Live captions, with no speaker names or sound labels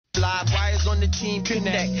live wires on the Team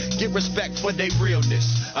Connect. Get respect for their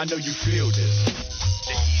realness. I know you feel this.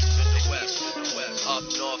 The east to the west, up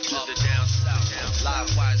north to the down south.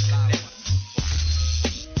 Live wires connect.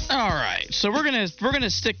 All right, so we're gonna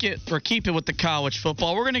stick it or keep it with the college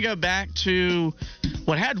football. We're gonna go back to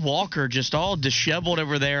what had Walker just all disheveled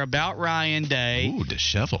over there about Ryan Day. Ooh,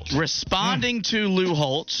 disheveled. Responding to Lou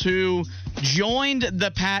Holtz, who joined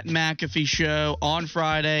the Pat McAfee show on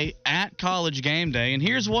Friday at College Game Day, and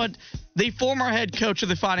here's what the former head coach of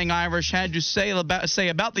the Fighting Irish had to say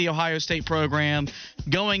about the Ohio State program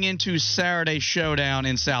going into Saturday's showdown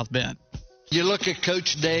in South Bend. You look at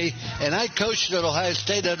Coach Day, and I coached at Ohio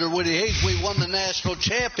State under Woody Hayes. We won the national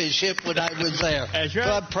championship when I was there. That's right.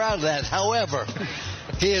 So I'm proud of that. However,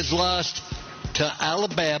 he has lost to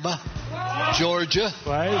Alabama, Georgia,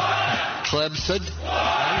 Clemson,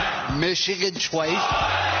 Michigan twice,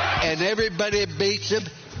 and everybody that beats him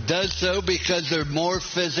does so because they're more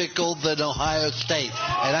physical than Ohio State.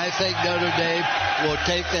 And I think Notre Dame will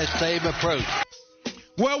take that same approach.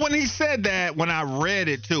 Well, when he said that, when I read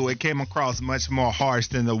it, too, it came across much more harsh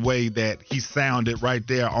than the way that he sounded right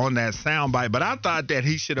there on that soundbite. But I thought that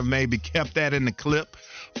he should have maybe kept that in the clip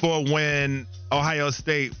for when Ohio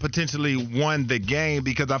State potentially won the game,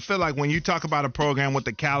 because I feel like when you talk about a program with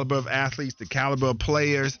the caliber of athletes, the caliber of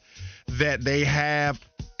players that they have,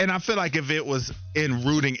 and I feel like if it was in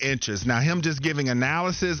rooting interest. Now, him just giving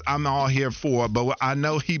analysis, I'm all here for, but I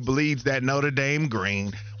know he bleeds that Notre Dame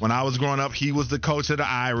green. When I was growing up, he was the coach of the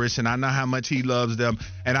Irish, and I know how much he loves them.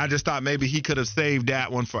 And I just thought maybe he could have saved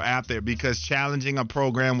that one for after, because challenging a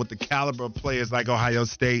program with the caliber of players like Ohio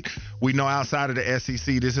State, we know outside of the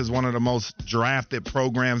SEC, this is one of the most drafted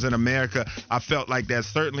programs in America. I felt like that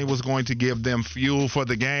certainly was going to give them fuel for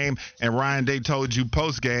the game. And Ryan Day told you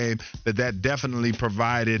post-game that definitely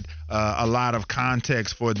provided a lot of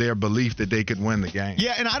context for their belief that they could win the game.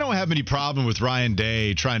 Yeah, and I don't have any problem with Ryan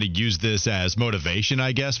Day trying to use this as motivation,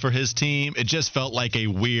 I guess, for his team. It just felt like a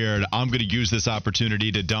weird, I'm going to use this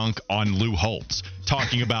opportunity to dunk on Lou Holtz,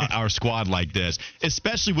 talking about our squad like this,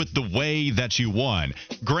 especially with the way that you won.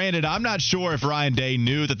 Granted, I'm not sure if Ryan Day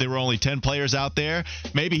knew that there were only 10 players out there.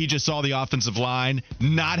 Maybe he just saw the offensive line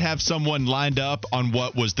not have someone lined up on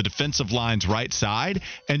what was the defensive line's right side,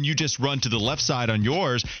 and you just run to the left side on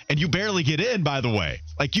yours, and you barely get in, by the way.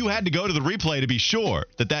 Like, you had to go to the replay to be sure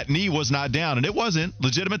that knee was not down, and it wasn't.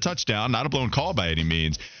 Legitimate touchdown, not a blown call by any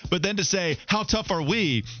means. But then to say, how tough are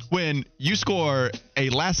we when you score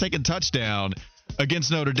a last-second touchdown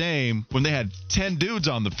against Notre Dame when they had 10 dudes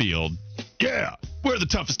on the field? Yeah, we're the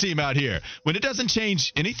toughest team out here. When it doesn't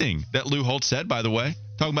change anything that Lou Holtz said, by the way,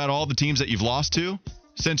 talking about all the teams that you've lost to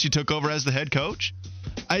since you took over as the head coach.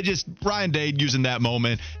 Ryan Day using that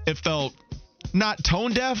moment, it felt not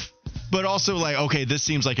tone deaf, but also like, okay, this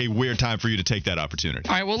seems like a weird time for you to take that opportunity.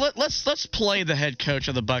 All right, well, let's play the head coach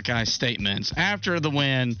of the Buckeyes statements after the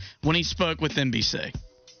win when he spoke with NBC.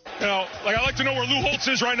 I'd like to know where Lou Holtz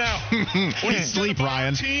is right now. When he's asleep,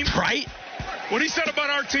 Ryan. Team, right? What he said about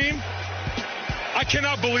our team, I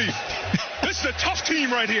cannot believe. This is a tough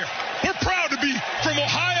team right here. We're proud to be from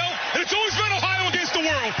Ohio, and it's always been Ohio against the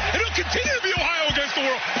world, and it'll continue to be Ohio against the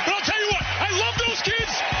world. But I'll tell you what, I love those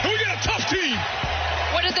kids, and we got a tough team.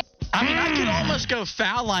 What did they? I mean, I could almost go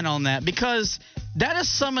foul line on that, because that is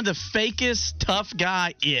some of the fakest tough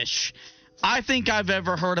guy-ish I think I've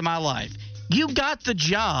ever heard in my life. You got the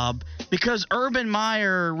job because Urban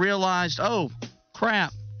Meyer realized, oh,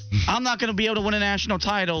 crap, I'm not going to be able to win a national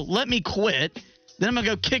title. Let me quit. Then I'm going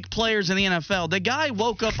to go kick players in the NFL. The guy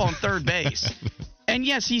woke up on third base. And,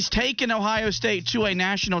 yes, he's taken Ohio State to a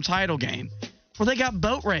national title game where they got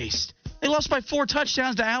boat raced. They lost by 4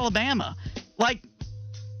 touchdowns to Alabama. Like,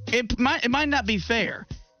 it might not be fair.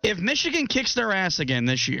 If Michigan kicks their ass again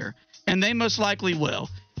this year, and they most likely will,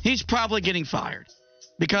 he's probably getting fired.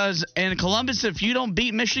 Because in Columbus, if you don't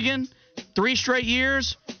beat Michigan 3 straight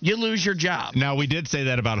years, you lose your job. Now, we did say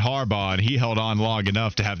that about Harbaugh, and he held on long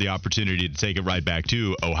enough to have the opportunity to take it right back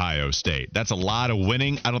to Ohio State. That's a lot of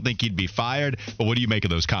winning. I don't think he'd be fired. But what do you make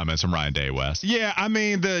of those comments from Ryan Day, Wes? Yeah, I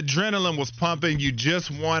mean, the adrenaline was pumping. You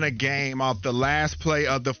just won a game off the last play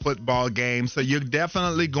of the football game, so you're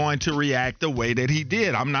definitely going to react the way that he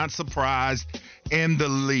did. I'm not surprised in the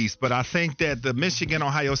least, but I think that the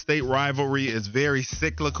Michigan-Ohio State rivalry is very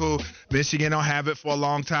cyclical. Michigan will have it for a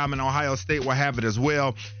long time, and Ohio State will have it as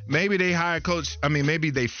well. Maybe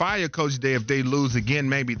they fire Coach Day if they lose again.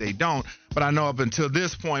 Maybe they don't. But I know up until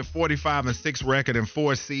this point, 45-6 record in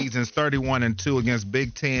 4 seasons, 31-2 against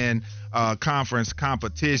Big Ten conference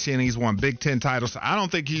competition. He's won Big Ten titles. So I don't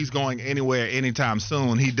think he's going anywhere anytime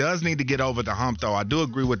soon. He does need to get over the hump, though. I do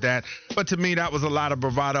agree with that. But to me, that was a lot of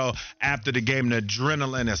bravado after the game. The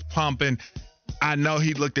adrenaline is pumping. I know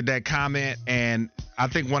he looked at that comment, and I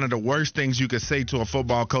think one of the worst things you could say to a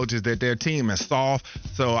football coach is that their team is soft.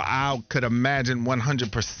 So I could imagine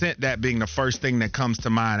 100% that being the first thing that comes to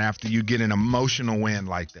mind after you get an emotional win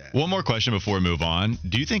like that. One more question before we move on.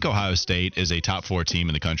 Do you think Ohio State is a top 4 team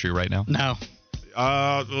in the country right now? No.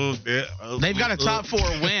 They've got a top 4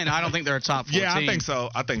 win. I don't think they're a top 4 team. Yeah, I think so.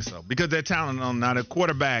 Because they're talented on now. The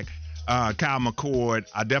quarterback, Kyle McCord,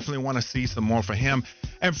 I definitely want to see some more for him.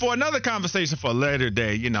 And for another conversation for a later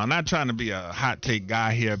day, not trying to be a hot take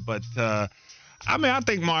guy here, but I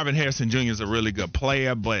think Marvin Harrison Jr. is a really good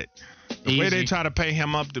player, but the way they try to pay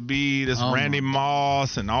him up to be this Randy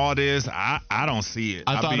Moss and all this, I don't see it.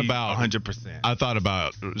 I thought about 100%. I thought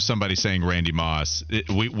about somebody saying Randy Moss.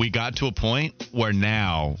 We got to a point where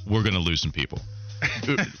now we're going to lose some people.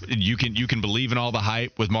 You can believe in all the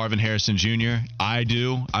hype with Marvin Harrison Jr. I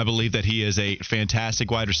do. I believe that he is a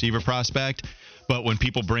fantastic wide receiver prospect. But when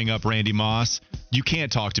people bring up Randy Moss, you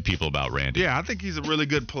can't talk to people about Randy. Yeah, I think he's a really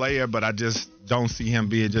good player, but I just don't see him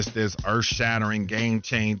being just this earth-shattering,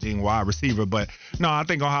 game-changing wide receiver. But, no, I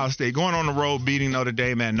think Ohio State going on the road, beating Notre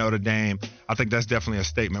Dame at Notre Dame, I think that's definitely a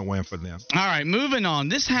statement win for them. All right, moving on.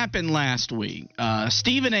 This happened last week.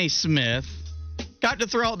 Stephen A. Smith got to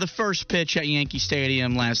throw out the first pitch at Yankee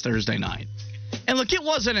Stadium last Thursday night. And, look, it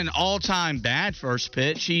wasn't an all-time bad first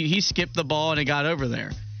pitch. He skipped the ball and it got over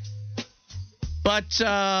there. But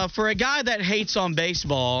for a guy that hates on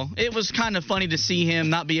baseball, it was kind of funny to see him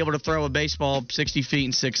not be able to throw a baseball 60 feet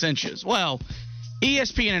and 6 inches. Well,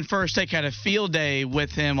 ESPN and First Take had a field day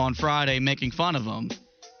with him on Friday making fun of him.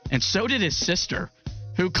 And so did his sister,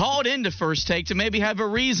 who called into First Take to maybe have a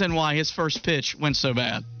reason why his first pitch went so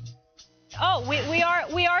bad. Oh, we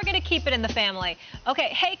are going to keep it in the family. Okay,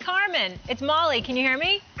 hey, Carmen, it's Molly. Can you hear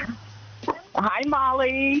me? Hi,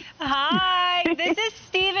 Molly. Hi. This is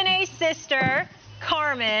Stephen A.'s sister,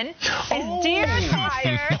 Carmen, his dear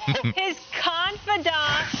sister, his confidant.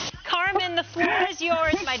 Carmen, the floor is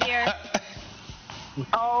yours, my dear.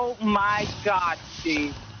 Oh, my God,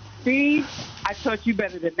 Steve. Steve, I thought you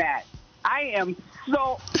better than that. I am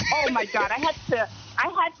so, oh, my God. I had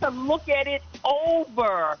to look at it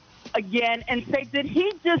over again and say, did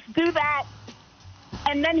he just do that?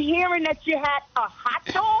 And then hearing that you had a hot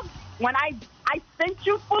dog, when I sent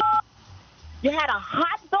you food, you had a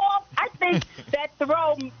hot dog. I think that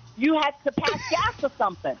throw, you had to pass gas or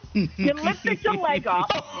something. You lifted your leg up.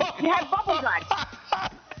 You had bubble guts.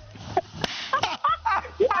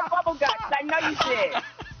 You had bubble guts. I know you did.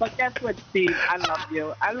 But guess what, Steve? I love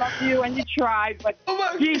you. I love you, and you tried, but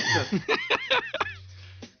Jesus.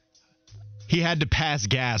 He had to pass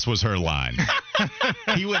gas was her line.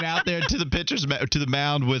 He went out there to the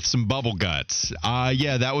mound with some bubble guts.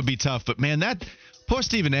 Yeah, that would be tough. But, man, that poor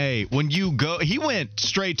Stephen A., when you go, he went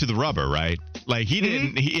straight to the rubber, right? Like, he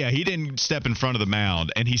didn't step in front of the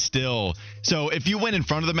mound, and he still. So if you went in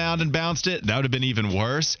front of the mound and bounced it, that would have been even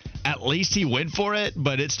worse. At least he went for it,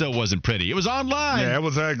 but it still wasn't pretty. It was online. Yeah, it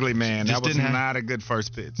was ugly, man. That was not a good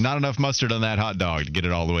first pitch. Not enough mustard on that hot dog to get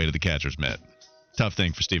it all the way to the catcher's mitt. Tough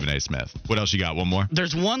thing for Stephen A. Smith. What else you got? One more?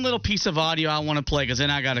 There's one little piece of audio I want to play because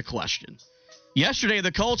then I got a question. Yesterday,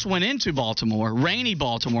 the Colts went into Baltimore, rainy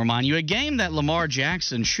Baltimore, mind you, a game that Lamar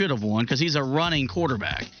Jackson should have won because he's a running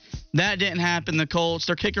quarterback. That didn't happen. The Colts,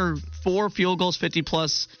 their kicker, 4 field goals,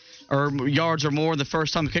 50-plus or yards or more, the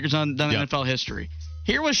first time the kicker's done in NFL history.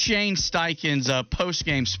 Here was Shane Steichen's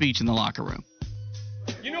post-game speech in the locker room.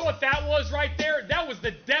 You know what that was right there? That was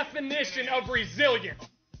the definition of resilience.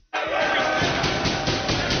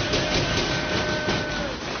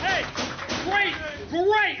 Hey, great,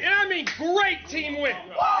 and I mean great team win.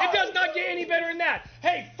 It does not get any better than that.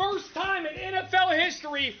 Hey, first time in NFL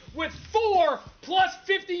history with 4 plus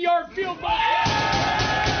 50-yard field goals. Hey,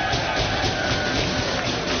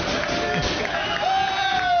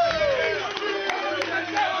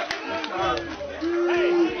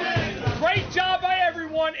 great job by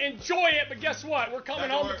everyone. Enjoy it, but guess what? We're coming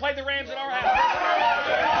home to play the Rams in our house.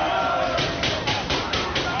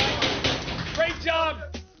 Great job.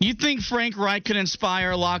 You think Frank Reich could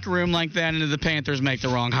inspire a locker room like that and the Panthers make the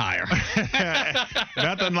wrong hire?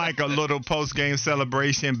 Nothing like a little post-game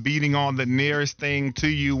celebration, beating on the nearest thing to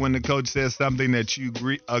you when the coach says something that you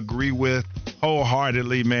agree with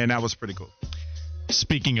wholeheartedly. Man, that was pretty cool.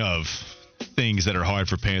 Speaking of things that are hard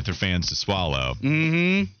for Panther fans to swallow,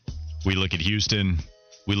 we look at Houston.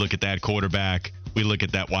 We look at that quarterback. We look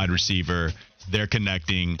at that wide receiver. They're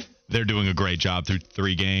connecting. They're doing a great job through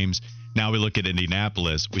 3 games. Now we look at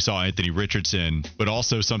Indianapolis. We saw Anthony Richardson, but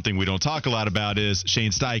also something we don't talk a lot about is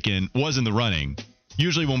Shane Steichen was in the running.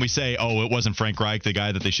 Usually when we say, oh, it wasn't Frank Reich, the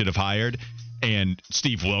guy that they should have hired, and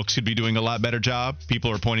Steve Wilks could be doing a lot better job,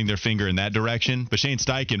 people are pointing their finger in that direction. But Shane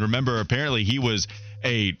Steichen, remember, apparently he was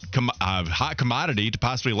a hot commodity to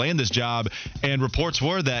possibly land this job, and reports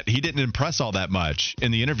were that he didn't impress all that much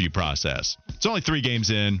in the interview process. It's only 3 games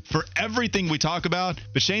in for everything we talk about,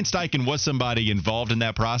 but Shane Steichen was somebody involved in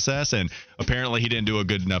that process, and apparently he didn't do a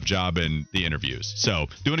good enough job in the interviews. So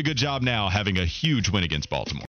doing a good job now, having a huge win against Baltimore.